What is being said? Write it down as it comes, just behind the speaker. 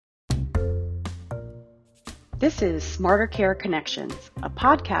This is Smarter Care Connections, a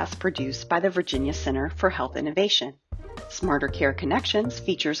podcast produced by the Virginia Center for Health Innovation. Smarter Care Connections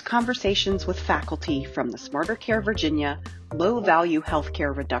features conversations with faculty from the Smarter Care Virginia Low-Value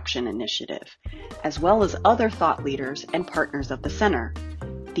Healthcare Reduction Initiative, as well as other thought leaders and partners of the center.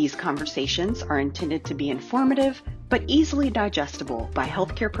 These conversations are intended to be informative, but easily digestible by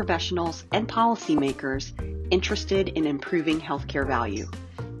healthcare professionals and policymakers interested in improving healthcare value.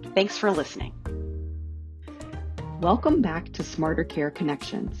 Thanks for listening. Welcome back to Smarter Care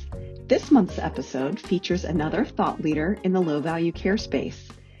Connections. This month's episode features another thought leader in the low-value care space.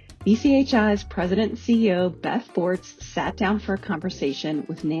 VCHI's President and CEO, Beth Bortz, sat down for a conversation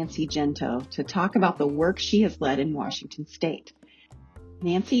with Nancy Gento to talk about the work she has led in Washington State.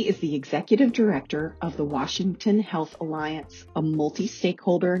 Nancy is the Executive Director of the Washington Health Alliance, a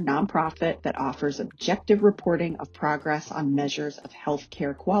multi-stakeholder nonprofit that offers objective reporting of progress on measures of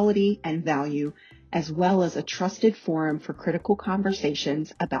healthcare quality and value, as well as a trusted forum for critical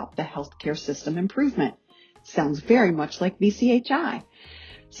conversations about the healthcare system improvement. Sounds very much like VCHI.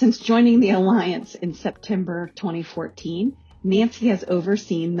 Since joining the Alliance in September 2014, Nancy has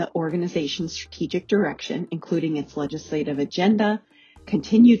overseen the organization's strategic direction, including its legislative agenda,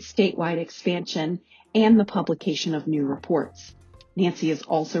 continued statewide expansion, and the publication of new reports. Nancy is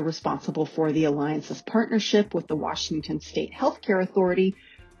also responsible for the Alliance's partnership with the Washington State Healthcare Authority,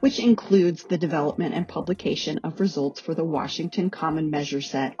 which includes the development and publication of results for the Washington Common Measure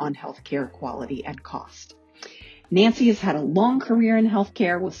Set on healthcare quality and cost. Nancy has had a long career in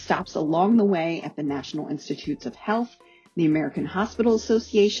healthcare with stops along the way at the National Institutes of Health, the American Hospital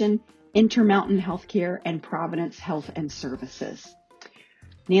Association, Intermountain Healthcare, and Providence Health and Services.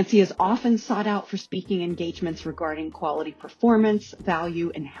 Nancy is often sought out for speaking engagements regarding quality performance,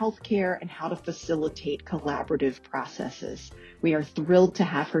 value in healthcare, and how to facilitate collaborative processes. We are thrilled to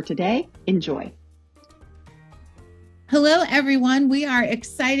have her today. Enjoy. Hello, everyone. We are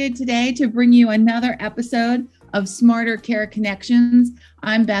excited today to bring you another episode of Smarter Care Connections.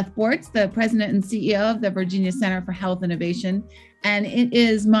 I'm Beth Bortz, the President and CEO of the Virginia Center for Health Innovation. And it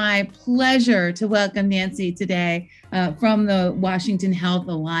is my pleasure to welcome Nancy today from the Washington Health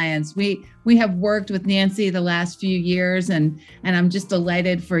Alliance. We have worked with Nancy the last few years, and I'm just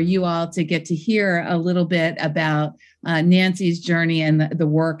delighted for you all to get to hear a little bit about Nancy's journey and the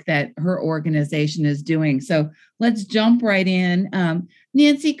work that her organization is doing. So let's jump right in.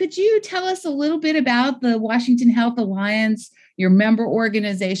 Nancy, could you tell us a little bit about the Washington Health Alliance, your member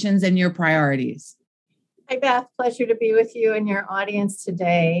organizations, and your priorities? Hi, Beth. Pleasure to be with you and your audience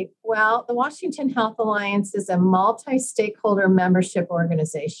today. Well, the Washington Health Alliance is a multi-stakeholder membership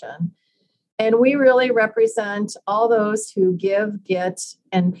organization, and we really represent all those who give, get,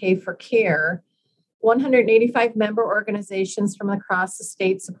 and pay for care. 185 member organizations from across the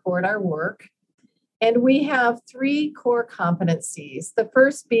state support our work, and we have three core competencies. The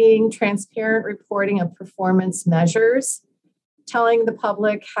first being transparent reporting of performance measures, telling the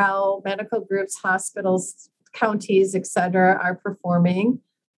public how medical groups, hospitals, counties, et cetera, are performing.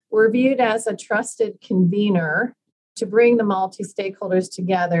 We're viewed as a trusted convener to bring the multi-stakeholders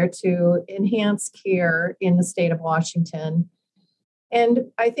together to enhance care in the state of Washington.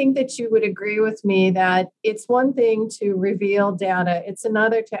 And I think that you would agree with me that it's one thing to reveal data, it's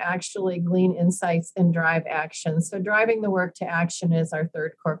another to actually glean insights and drive action. So driving the work to action is our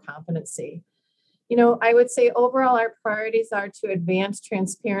third core competency. I would say overall, our priorities are to advance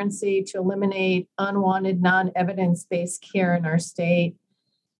transparency, to eliminate unwanted, non-evidence-based care in our state.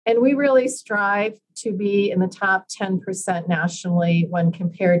 And we really strive to be in the top 10% nationally when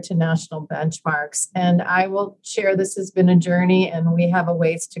compared to national benchmarks. And I will share this has been a journey, and we have a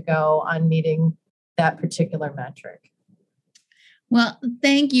ways to go on meeting that particular metric. Well,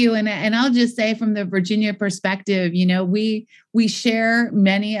 thank you. And I'll just say from the Virginia perspective, we share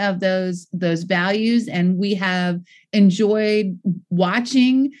many of those values, and we have enjoyed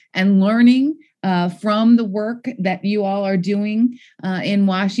watching and learning from the work that you all are doing in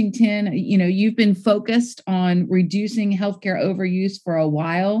Washington. You've been focused on reducing healthcare overuse for a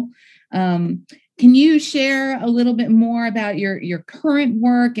while. Can you share a little bit more about your current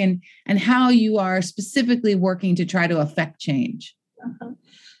work and how you are specifically working to try to affect change?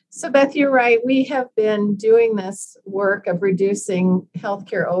 So, Beth, you're right. We have been doing this work of reducing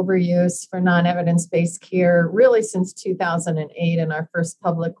healthcare overuse for non-evidence-based care really since 2008 and our first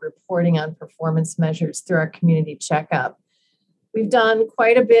public reporting on performance measures through our community checkup. We've done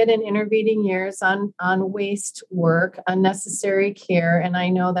quite a bit in intervening years on waste work, unnecessary care, and I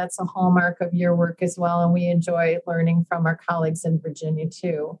know that's a hallmark of your work as well, and we enjoy learning from our colleagues in Virginia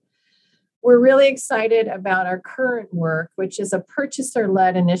too. We're really excited about our current work, which is a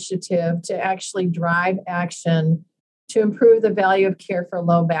purchaser-led initiative to actually drive action to improve the value of care for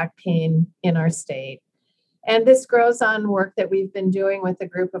low back pain in our state. And this grows on work that we've been doing with a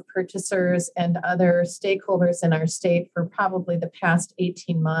group of purchasers and other stakeholders in our state for probably the past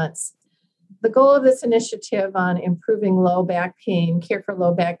 18 months. The goal of this initiative on improving low back pain, care for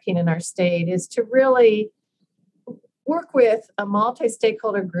low back pain in our state, is to really work with a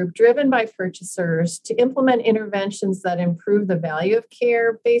multi-stakeholder group driven by purchasers to implement interventions that improve the value of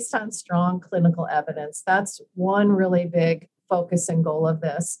care based on strong clinical evidence. That's one really big focus and goal of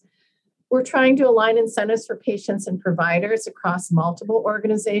this. We're trying to align incentives for patients and providers across multiple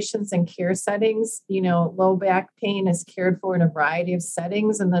organizations and care settings. Low back pain is cared for in a variety of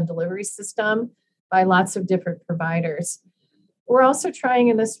settings in the delivery system by lots of different providers. We're also trying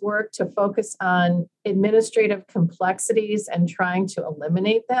in this work to focus on administrative complexities and trying to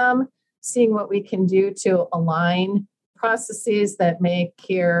eliminate them, seeing what we can do to align processes that make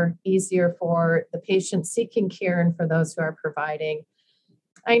care easier for the patient seeking care and for those who are providing.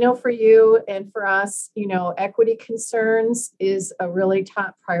 I know for you and for us, equity concerns is a really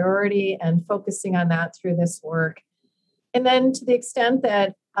top priority and focusing on that through this work. And then to the extent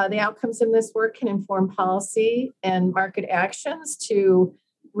that the outcomes in this work can inform policy and market actions to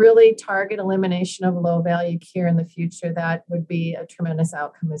really target elimination of low value care in the future, that would be a tremendous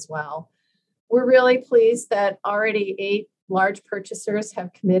outcome as well. We're really pleased that already 8 large purchasers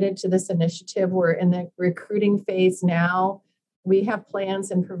have committed to this initiative. We're in the recruiting phase now. We have plans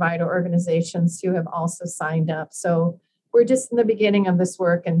and provider organizations who have also signed up. So we're just in the beginning of this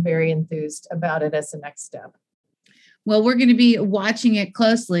work and very enthused about it as a next step. Well, we're going to be watching it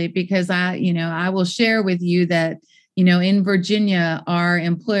closely because I will share with you that, in Virginia, our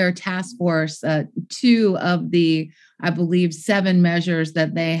employer task force, 2 of the, I believe, 7 measures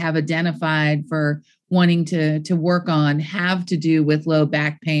that they have identified for wanting to work on have to do with low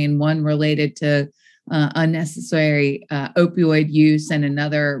back pain, one related to unnecessary opioid use and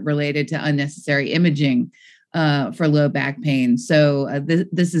another related to unnecessary imaging for low back pain. So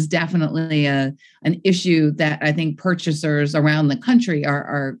this is definitely an issue that I think purchasers around the country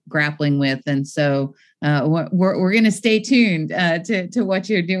are grappling with. And so we're going to stay tuned to what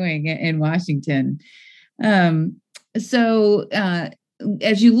you're doing in Washington. So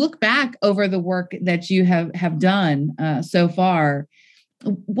as you look back over the work that you have done so far,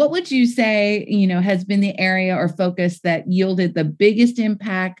 what would you say, has been the area or focus that yielded the biggest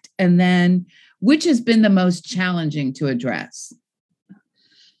impact? And then which has been the most challenging to address?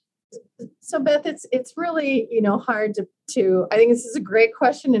 So Beth, it's really, hard to, I think this is a great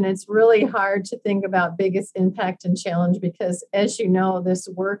question, and it's really hard to think about biggest impact and challenge because, as you know, this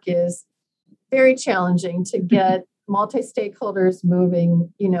work is very challenging to get multi-stakeholders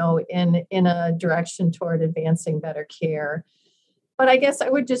moving, in a direction toward advancing better care. But I guess I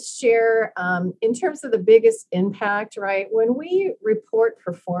would just share in terms of the biggest impact, right? When we report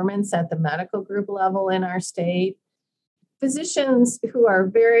performance at the medical group level in our state, physicians who are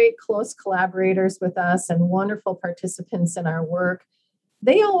very close collaborators with us and wonderful participants in our work,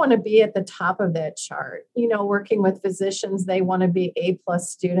 they all want to be at the top of that chart. Working with physicians, they want to be A+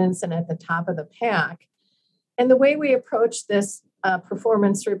 students and at the top of the pack. And the way we approach this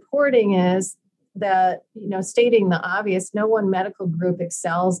performance reporting is that, stating the obvious, no one medical group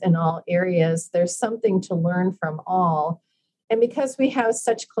excels in all areas. There's something to learn from all. And because we have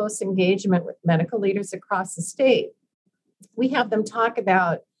such close engagement with medical leaders across the state, we have them talk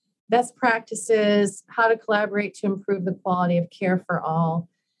about best practices, how to collaborate to improve the quality of care for all.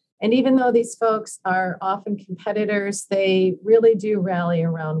 And even though these folks are often competitors, they really do rally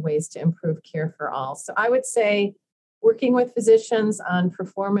around ways to improve care for all. So I would say working with physicians on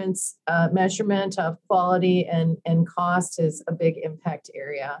performance measurement of quality and cost is a big impact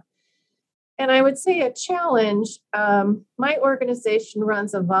area. And I would say a challenge, my organization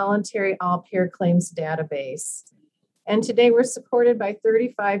runs a voluntary all-payer claims database. And today we're supported by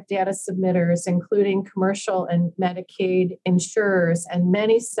 35 data submitters, including commercial and Medicaid insurers and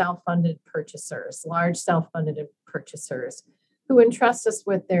many self-funded purchasers, large self-funded purchasers who entrust us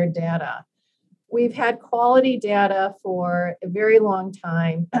with their data. We've had quality data for a very long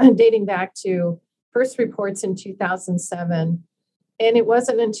time, dating back to first reports in 2007. And it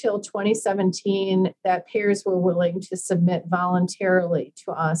wasn't until 2017 that payers were willing to submit voluntarily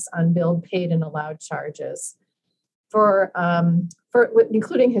to us on billed, paid, and allowed charges for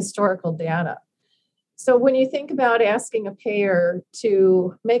including historical data. So when you think about asking a payer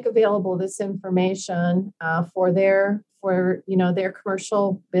to make available this information for their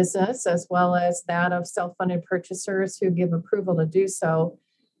commercial business, as well as that of self-funded purchasers who give approval to do so,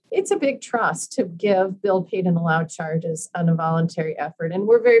 it's a big trust to give billed, paid, and allowed charges on a voluntary effort. And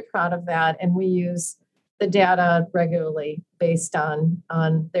we're very proud of that. And we use the data regularly based on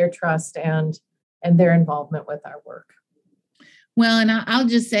their trust and their involvement with our work. Well, and I'll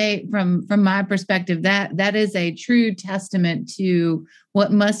just say from my perspective, that is a true testament to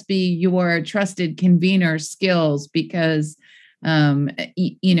what must be your trusted convener skills, because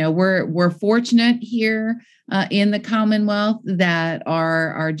we're fortunate here in the Commonwealth that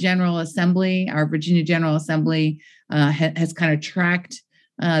our General Assembly, our Virginia General Assembly, has kind of tracked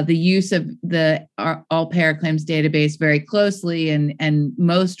the use of the All Payer Claims database very closely, and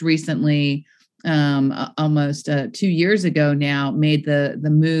most recently, almost 2 years ago now, made the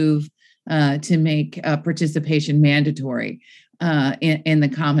move to make participation mandatory in the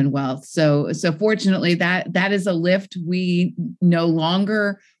Commonwealth. So fortunately, that is a lift we no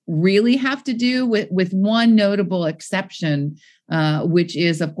longer really have to do, with one notable exception, which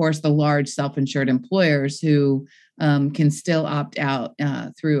is, of course, the large self-insured employers who can still opt out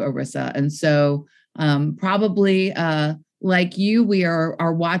through ERISA. And so probably like you, we are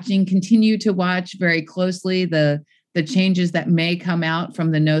continue to watch very closely the changes that may come out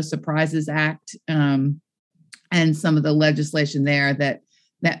from the No Surprises Act, and some of the legislation there that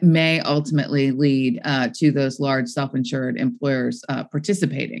may ultimately lead to those large self-insured employers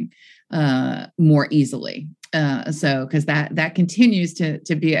participating more easily. Because that continues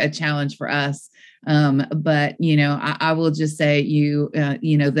to be a challenge for us. But I will just say,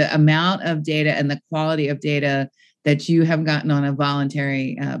 the amount of data and the quality of data that you have gotten on a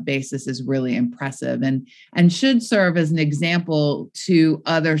voluntary basis is really impressive, and should serve as an example to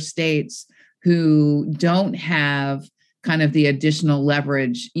other states who don't have kind of the additional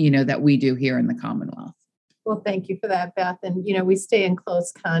leverage, that we do here in the Commonwealth. Well, thank you for that, Beth. And, we stay in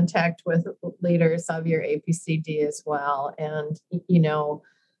close contact with leaders of your APCD as well. And,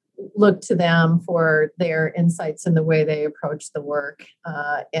 look to them for their insights in the way they approach the work,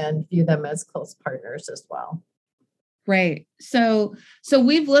 and view them as close partners as well. Great. So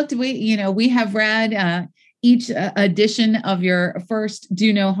we've looked, we have read each edition of your first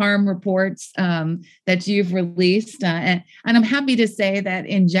Do No Harm reports that you've released. And I'm happy to say that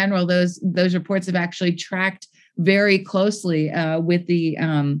in general, those reports have actually tracked very closely with the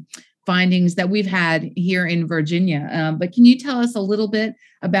findings that we've had here in Virginia. But can you tell us a little bit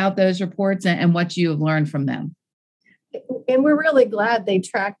about those reports and what you have learned from them? And we're really glad they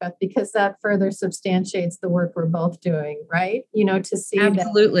track that, because that further substantiates the work we're both doing, right? To see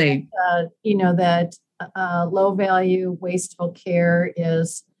absolutely that low value wasteful care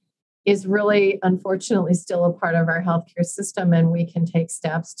is really, unfortunately, still a part of our healthcare system, and we can take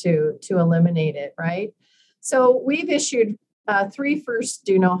steps to eliminate it, right? So we've issued 3 first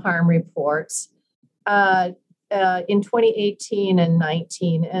Do No Harm reports in 2018 and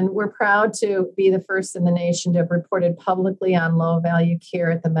 19, and we're proud to be the first in the nation to have reported publicly on low value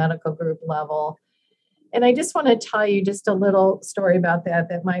care at the medical group level. And I just want to tell you just a little story about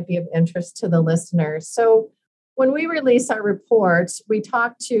that might be of interest to the listeners. So when we release our reports, we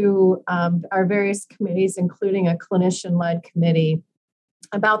talk to our various committees, including a clinician-led committee,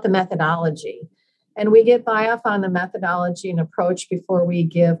 about the methodology. And we get buy-off on the methodology and approach before we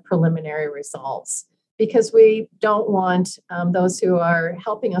give preliminary results, because we don't want those who are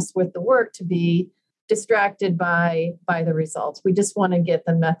helping us with the work to be distracted by the results. We just want to get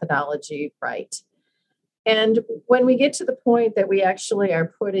the methodology right. And when we get to the point that we actually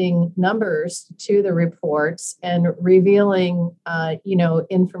are putting numbers to the reports and revealing,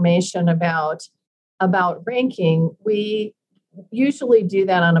 information about ranking, we usually do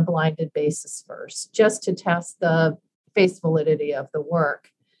that on a blinded basis first, just to test the face validity of the work.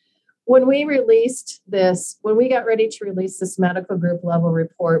 When we got ready to release this medical group level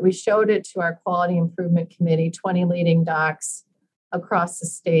report, we showed it to our quality improvement committee, 20 leading docs across the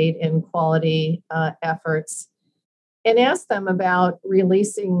state in quality efforts, and asked them about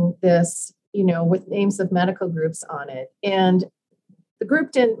releasing this, with names of medical groups on it. And the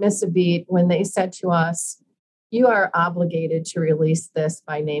group didn't miss a beat when they said to us, "You are obligated to release this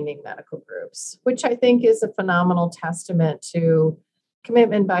by naming medical groups," which I think is a phenomenal testament to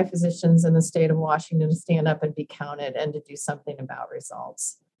commitment by physicians in the state of Washington to stand up and be counted and to do something about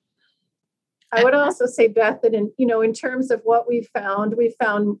results. I would also say, Beth, that in terms of what we found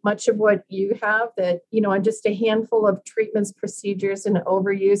much of what you have, that, on just a handful of treatments, procedures, and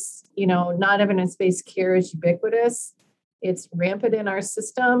overuse, not evidence-based care is ubiquitous. It's rampant in our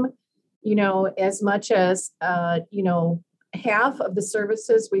system. As much as, half of the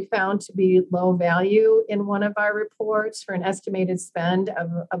services we found to be low value in one of our reports, for an estimated spend of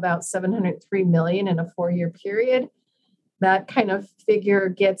about $703 million in a 4-year period. that kind of figure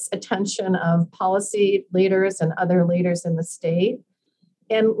gets attention of policy leaders and other leaders in the state.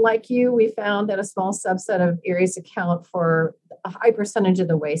 And like you, we found that a small subset of areas account for a high percentage of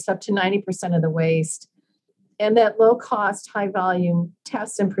the waste, up to 90% of the waste. And that low cost, high volume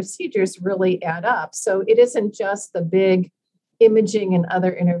tests and procedures really add up. So it isn't just the big imaging and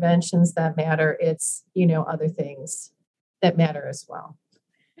other interventions that matter. It's, other things that matter as well.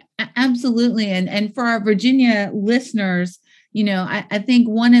 Absolutely. And for our Virginia listeners, I think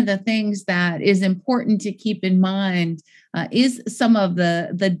one of the things that is important to keep in mind is some of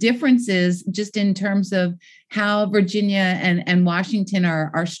the differences just in terms of how Virginia and Washington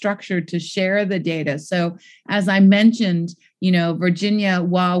are structured to share the data. So as I mentioned, Virginia,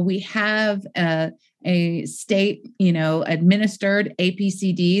 while we have a state, administered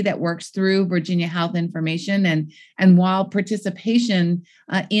APCD that works through Virginia Health Information. And while participation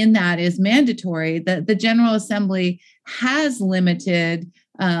in that is mandatory, the General Assembly has limited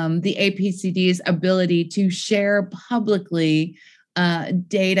the APCD's ability to share publicly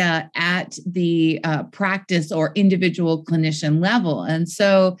data at the practice or individual clinician level. And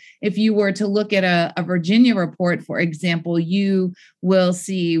so if you were to look at a Virginia report, for example, you will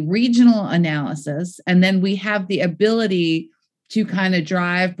see regional analysis, and then we have the ability to kind of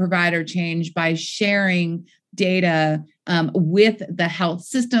drive provider change by sharing data with the health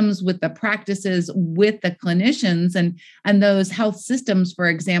systems, with the practices, with the clinicians. And those health systems, for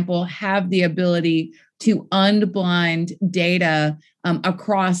example, have the ability to unblind data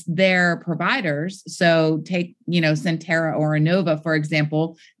across their providers. So take, Sentara or Inova, for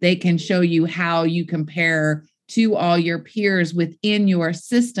example, they can show you how you compare to all your peers within your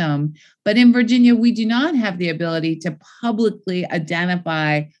system. But in Virginia, we do not have the ability to publicly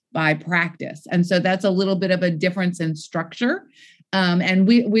identify by practice. And so that's a little bit of a difference in structure. And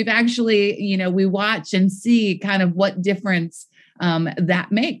we've actually, we watch and see kind of what difference that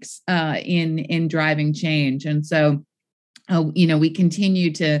makes in driving change. And so, we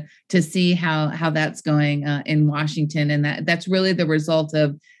continue to see how that's going in Washington, and that's really the result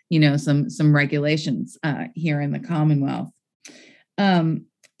of some regulations here in the Commonwealth. So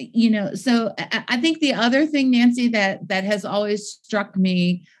I think the other thing, Nancy, that has always struck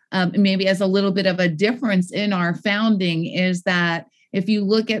me, maybe as a little bit of a difference in our founding, is that if you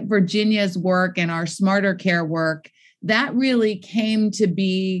look at Virginia's work and our Smarter Care work, that really came to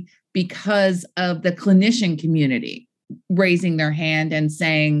be because of the clinician community raising their hand and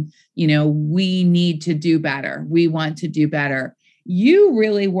saying, we need to do better. We want to do better. You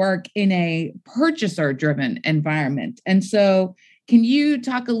really work in a purchaser-driven environment. And so can you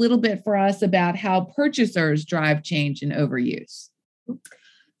talk a little bit for us about how purchasers drive change and overuse? So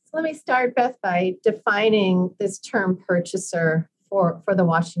let me start, Beth, by defining this term purchaser for the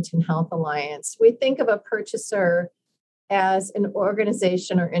Washington Health Alliance. We think of a purchaser as an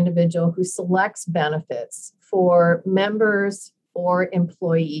organization or individual who selects benefits for members or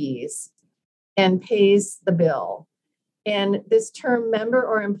employees and pays the bill. And this term member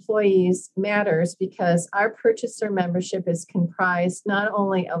or employees matters because our purchaser membership is comprised not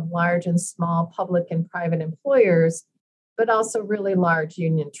only of large and small public and private employers, but also really large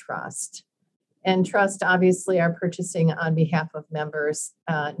union trust. And trust obviously are purchasing on behalf of members,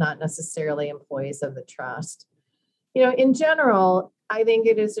 not necessarily employees of the trust. In general, I think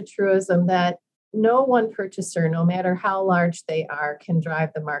it is a truism that no one purchaser, no matter how large they are, can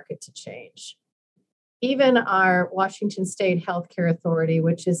drive the market to change. Even our Washington State Healthcare Authority,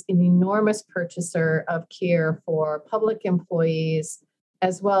 which is an enormous purchaser of care for public employees,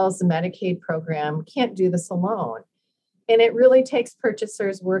 as well as the Medicaid program, can't do this alone. And it really takes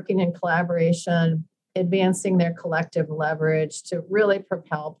purchasers working in collaboration, advancing their collective leverage to really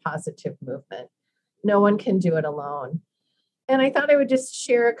propel positive movement. No one can do it alone. And I thought I would just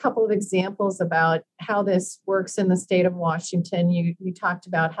share a couple of examples about how this works in the state of Washington. You talked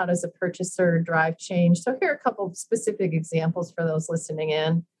about how does a purchaser drive change. So here are a couple of specific examples for those listening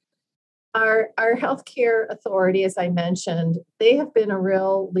in. Our healthcare authority, as I mentioned, they have been a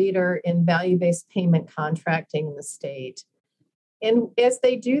real leader in value-based payment contracting in the state. And as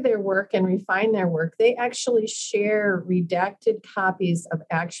they do their work and refine their work, they actually share redacted copies of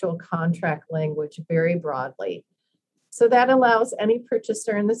actual contract language very broadly. So that allows any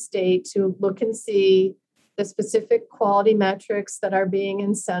purchaser in the state to look and see the specific quality metrics that are being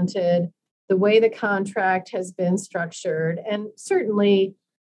incented, the way the contract has been structured, and certainly,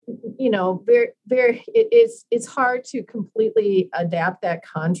 it's hard to completely adapt that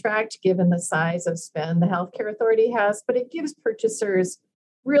contract given the size of spend the healthcare authority has, but it gives purchasers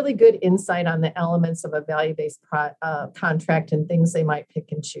really good insight on the elements of a value-based contract and things they might pick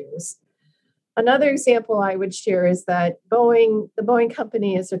and choose. Another example I would share is that the Boeing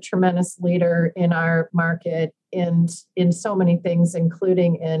company is a tremendous leader in our market in so many things,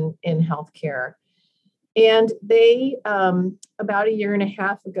 including in healthcare. And they, about a year and a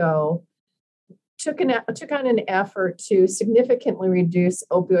half ago, took on an effort to significantly reduce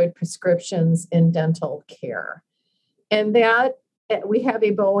opioid prescriptions in dental care. And that we have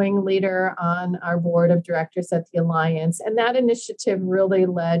a Boeing leader on our board of directors at the Alliance. And that initiative really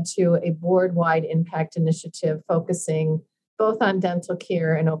led to a board-wide impact initiative focusing both on dental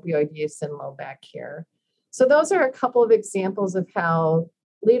care and opioid use in low back care. So those are a couple of examples of how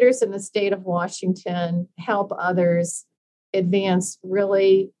leaders in the state of Washington help others advance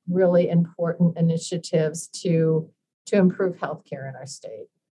really, really important initiatives to improve healthcare in our state.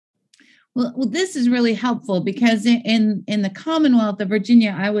 Well, this is really helpful because in the Commonwealth of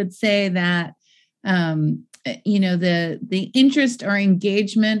Virginia, I would say that the interest or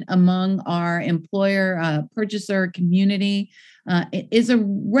engagement among our employer purchaser community is a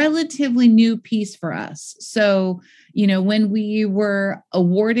relatively new piece for us. So, when we were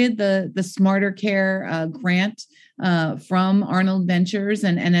awarded the Smarter Care grant from Arnold Ventures,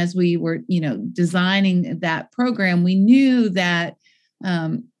 and as we were, designing that program, we knew that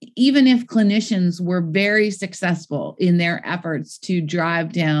even if clinicians were very successful in their efforts to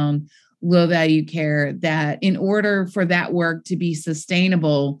drive down low value care, that in order for that work to be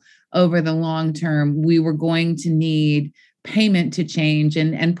sustainable over the long term, we were going to need payment to change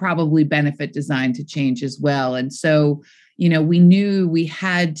and probably benefit design to change as well. And so, we knew we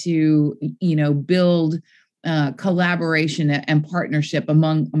had to, build collaboration and partnership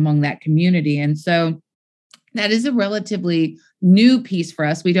among that community. And so that is a relatively new piece for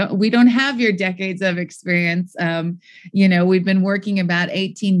us. We don't have your decades of experience. We've been working about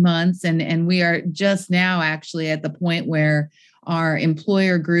 18 months and we are just now actually at the point where our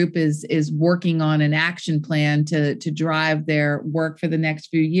employer group is working on an action plan to drive their work for the next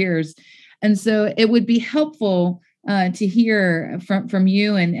few years. And so it would be helpful to hear from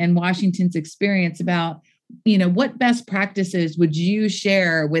you and Washington's experience about what best practices would you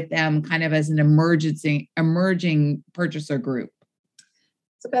share with them kind of as an emerging purchaser group?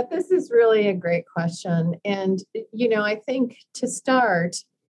 So Beth, this is really a great question. And, I think to start,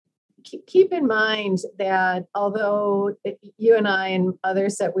 keep in mind that although you and I and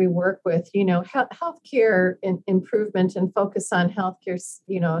others that we work with, healthcare improvement and focus on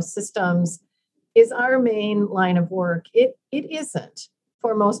healthcare, systems is our main line of work. It isn't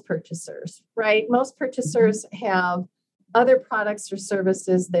for most purchasers, right? Most purchasers have other products or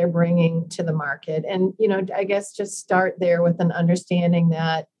services they're bringing to the market. And, I guess just start there with an understanding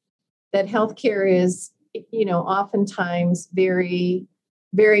that healthcare is, oftentimes very,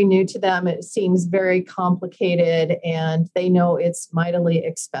 very new to them. It seems very complicated and they know it's mightily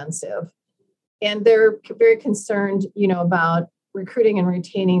expensive. And they're very concerned, about recruiting and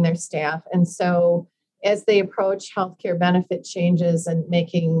retaining their staff. And so as they approach healthcare benefit changes and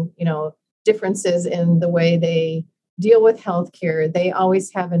making, differences in the way they deal with healthcare, they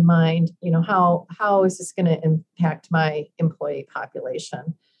always have in mind, how is this going to impact my employee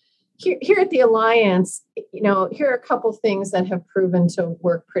population? Here at the Alliance, here are a couple things that have proven to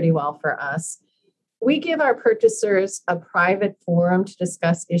work pretty well for us. We give our purchasers a private forum to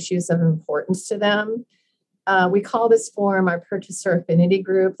discuss issues of importance to them. We call this forum our Purchaser Affinity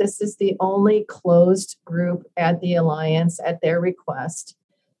Group. This is the only closed group at the Alliance at their request.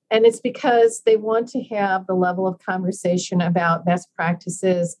 And it's because they want to have the level of conversation about best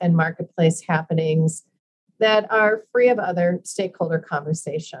practices and marketplace happenings that are free of other stakeholder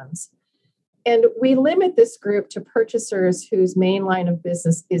conversations. And we limit this group to purchasers whose main line of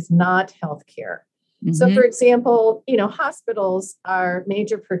business is not healthcare. Mm-hmm. So, for example, hospitals are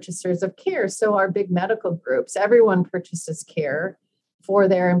major purchasers of care. So are big medical groups. Everyone purchases care for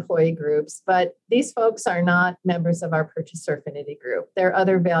their employee groups, but these folks are not members of our Purchaser Affinity Group. They're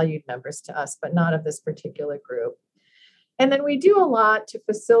other valued members to us, but not of this particular group. And then we do a lot to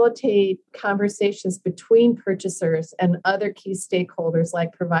facilitate conversations between purchasers and other key stakeholders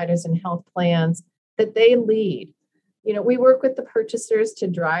like providers and health plans that they lead. We work with the purchasers to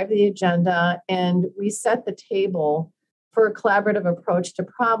drive the agenda, and we set the table for a collaborative approach to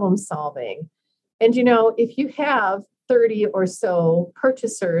problem solving. And, if you have 30 or so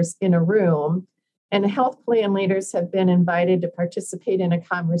purchasers in a room and health plan leaders have been invited to participate in a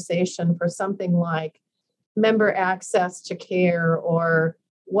conversation for something like member access to care or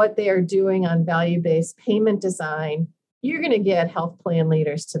what they are doing on value-based payment design, you're going to get health plan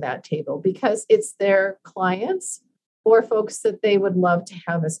leaders to that table because it's their clients or folks that they would love to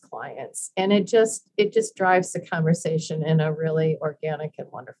have as clients. And it just drives the conversation in a really organic and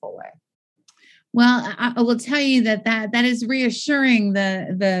wonderful way. Well, I will tell you that is reassuring,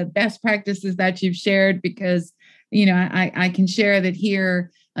 the best practices that you've shared, because I can share that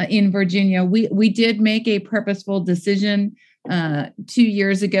here in Virginia, we did make a purposeful decision 2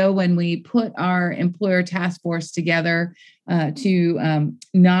 years ago when we put our employer task force together to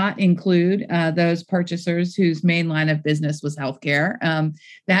not include those purchasers whose main line of business was healthcare.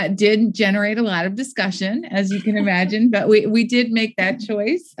 That did generate a lot of discussion, as you can imagine, but we did make that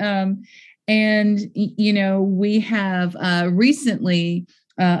choice. We have recently,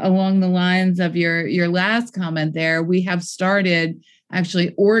 along the lines of your last comment there, we have started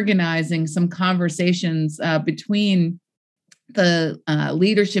actually organizing some conversations between the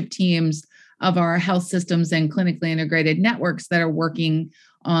leadership teams of our health systems and clinically integrated networks that are working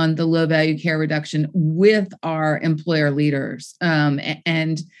on the low value care reduction with our employer leaders.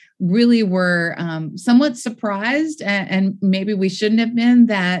 And really were somewhat surprised, and maybe we shouldn't have been,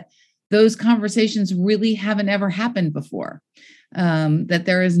 that those conversations really haven't ever happened before. That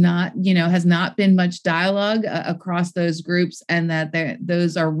there is not, has not been much dialogue across those groups, and that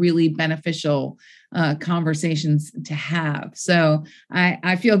those are really beneficial conversations to have. So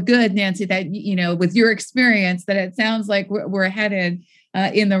I feel good, Nancy, that, with your experience, that it sounds like we're headed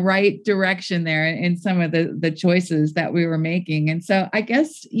in the right direction there in some of the choices that we were making. And so I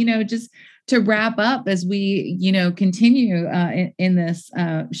guess, just to wrap up, as we, continue in this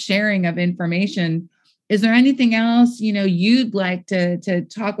sharing of information, is there anything else, you'd like to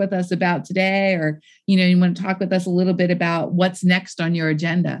talk with us about today, or, you want to talk with us a little bit about what's next on your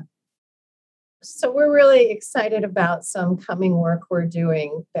agenda? So we're really excited about some coming work we're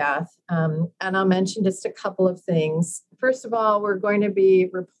doing, Beth. And I'll mention just a couple of things. First of all, we're going to be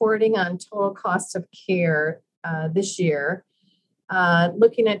reporting on total cost of care this year,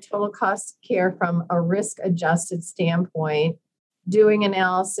 looking at total cost of care from a risk-adjusted standpoint, doing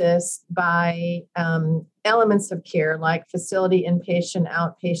analysis by elements of care like facility, inpatient,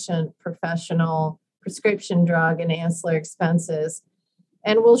 outpatient, professional, prescription drug, and ancillary expenses.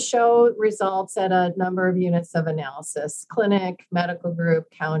 And we'll show results at a number of units of analysis: clinic, medical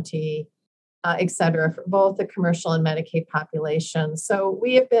group, county, et cetera, for both the commercial and Medicaid population. So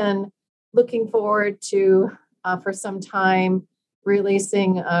we have been looking forward to, for some time,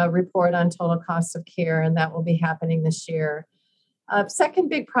 releasing a report on total cost of care, and that will be happening this year. Second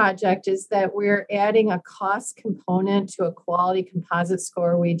big project is that we're adding a cost component to a quality composite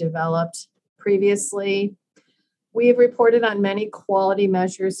score we developed previously. We have reported on many quality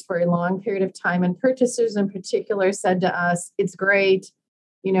measures for a long period of time, and purchasers in particular said to us, it's great.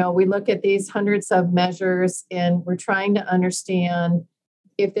 We look at these hundreds of measures and we're trying to understand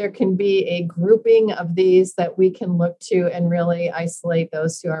if there can be a grouping of these that we can look to and really isolate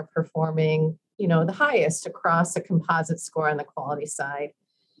those who are performing, the highest across a composite score on the quality side.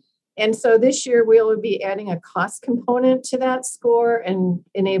 And so this year we will be adding a cost component to that score and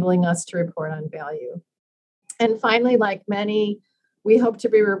enabling us to report on value. And finally, like many, we hope to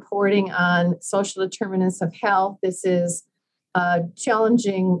be reporting on social determinants of health. This is a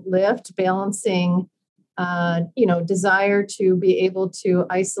challenging lift, balancing, desire to be able to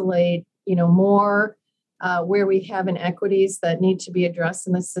isolate, more where we have inequities that need to be addressed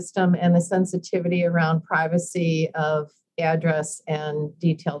in the system, and the sensitivity around privacy of address and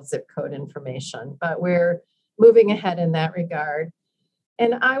detailed zip code information. But we're moving ahead in that regard.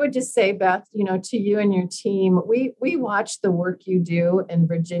 And I would just say, Beth, to you and your team, we watch the work you do in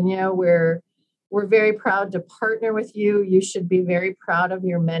Virginia. We're very proud to partner with you. You should be very proud of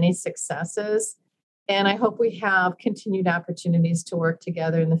your many successes. And I hope we have continued opportunities to work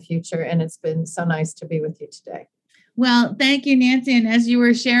together in the future. And it's been so nice to be with you today. Well, thank you, Nancy. And as you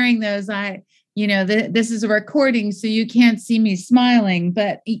were sharing those, this is a recording, so you can't see me smiling.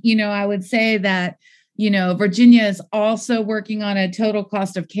 But, I would say that, Virginia is also working on a total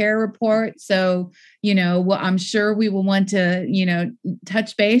cost of care report. So, I'm sure we will want to,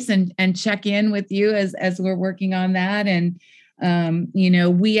 touch base and check in with you as we're working on that. And,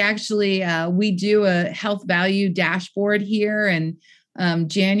 we actually, we do a health value dashboard here, and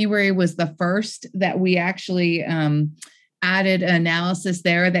January was the first that we actually added analysis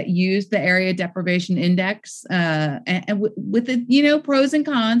there that used the area deprivation index, and with it, pros and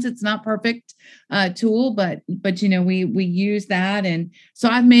cons. It's not perfect tool, but we use that. And so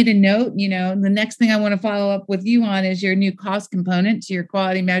I've made a note, the next thing I want to follow up with you on is your new cost component to your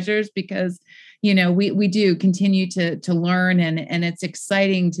quality measures, because we do continue to learn, and it's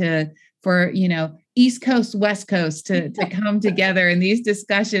exciting for East Coast, West Coast to come together in these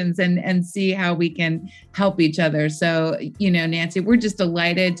discussions and see how we can help each other. So, Nancy, we're just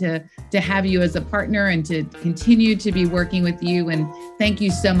delighted to have you as a partner and to continue to be working with you. And thank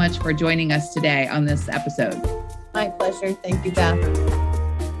you so much for joining us today on this episode. My pleasure. Thank you, Beth.